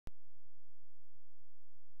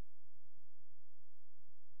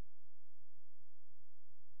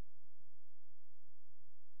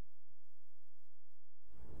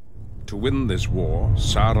To win this war,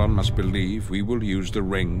 Sauron must believe we will use the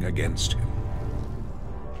ring against him.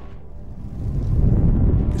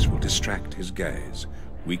 This will distract his gaze,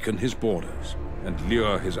 weaken his borders, and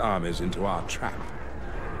lure his armies into our trap.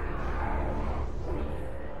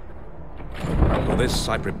 For this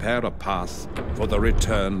I prepare a path for the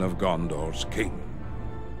return of Gondor's king.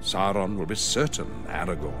 Sauron will be certain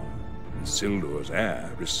Aragorn, Isildur's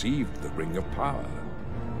heir, received the Ring of Power.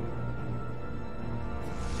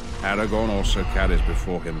 Aragorn also carries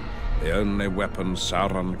before him the only weapon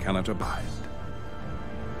Sauron cannot abide,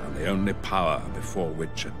 and the only power before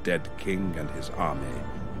which a dead king and his army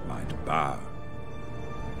might bow.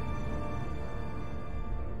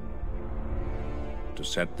 To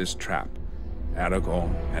set this trap,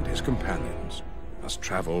 Aragorn and his companions must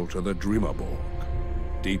travel to the Dreamerborg.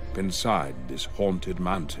 Deep inside this haunted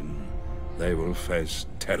mountain, they will face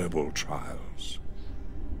terrible trials.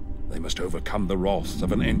 They must overcome the wrath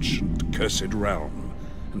of an ancient, cursed realm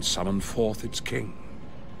and summon forth its king.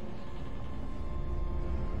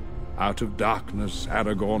 Out of darkness,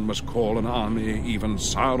 Aragorn must call an army even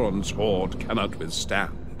Sauron's horde cannot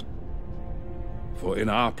withstand. For in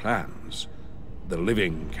our plans, the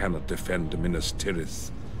living cannot defend Minas Tirith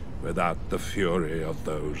without the fury of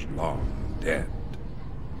those long dead.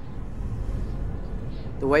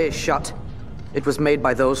 The way is shut. It was made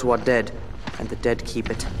by those who are dead, and the dead keep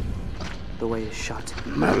it. The way is shut.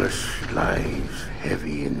 Malice lies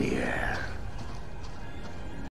heavy in the air.